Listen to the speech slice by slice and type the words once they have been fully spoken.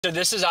So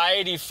this is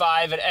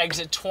I-85 at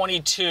exit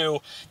 22.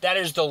 That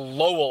is the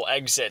Lowell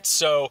exit.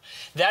 So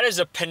that is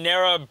a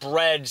Panera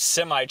Bread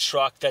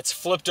semi-truck that's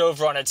flipped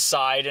over on its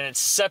side and it's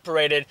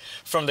separated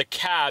from the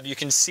cab. You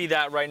can see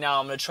that right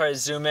now. I'm going to try to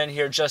zoom in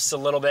here just a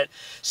little bit.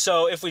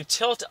 So if we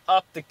tilt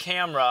up the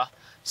camera,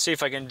 see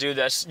if I can do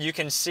this, you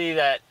can see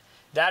that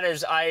that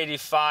is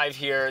I-85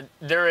 here.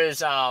 There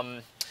is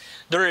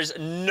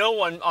no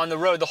one on the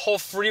road. The whole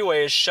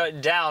freeway is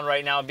shut down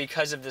right now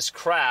because of this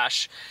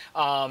crash,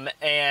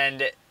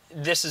 and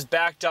this is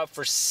backed up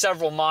for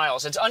several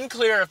miles. It's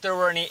unclear if there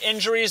were any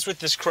injuries with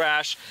this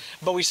crash,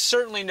 but we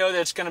certainly know that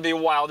it's going to be a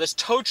while. This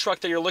tow truck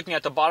that you're looking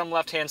at the bottom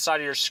left-hand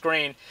side of your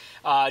screen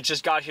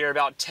just got here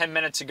about 10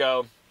 minutes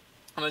ago.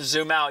 I'm going to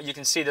zoom out. You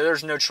can see that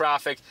there's no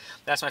traffic.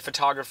 That's my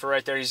photographer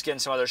right there. He's getting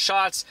some other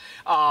shots.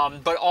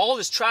 But all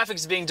this traffic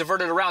is being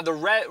diverted around. The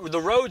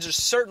roads are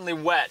certainly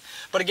wet.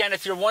 But again,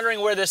 if you're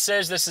wondering where this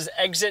is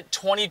exit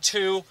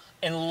 22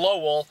 in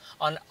Lowell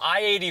on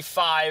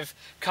I-85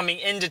 coming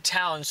into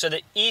town. So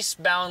the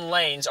eastbound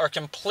lanes are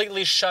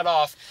completely shut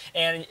off,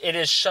 and it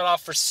is shut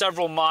off for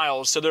several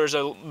miles. So there's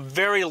a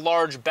very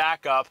large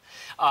backup,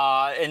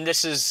 and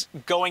this is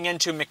going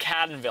into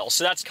McAdenville.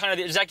 So that's kind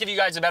of, does that give you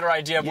guys a better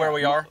idea of where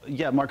we are?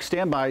 Yeah, Mark,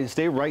 stand by,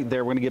 stay right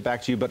there. We're going to get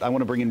back to you, but I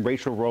want to bring in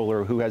Rachel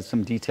Roller, who has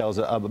some details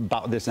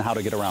about this and how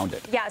to get around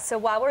it. Yeah, so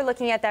while we're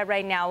looking at that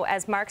right now,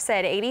 as Mark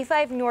said,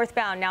 85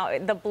 northbound. Now,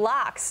 the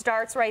block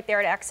starts right there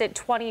at exit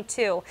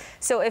 22.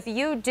 So if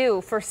you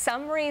do, for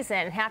some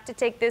reason, have to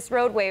take this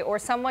roadway, or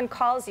someone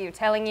calls you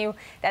telling you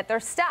that they're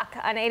stuck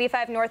on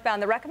 85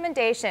 northbound, the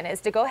recommendation is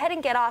to go ahead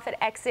and get off at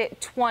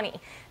exit 20.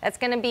 That's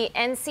going to be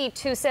NC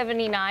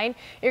 279.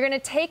 You're going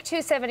to take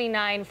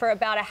 279 for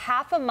about a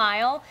half a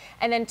mile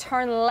and then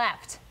turn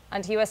left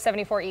onto US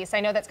 74 East. I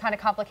know that's kind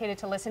of complicated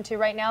to listen to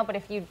right now, but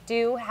if you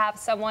do have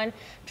someone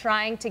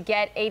trying to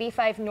get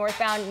 85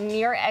 northbound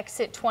near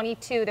exit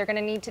 22, they're going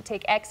to need to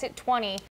take exit 20.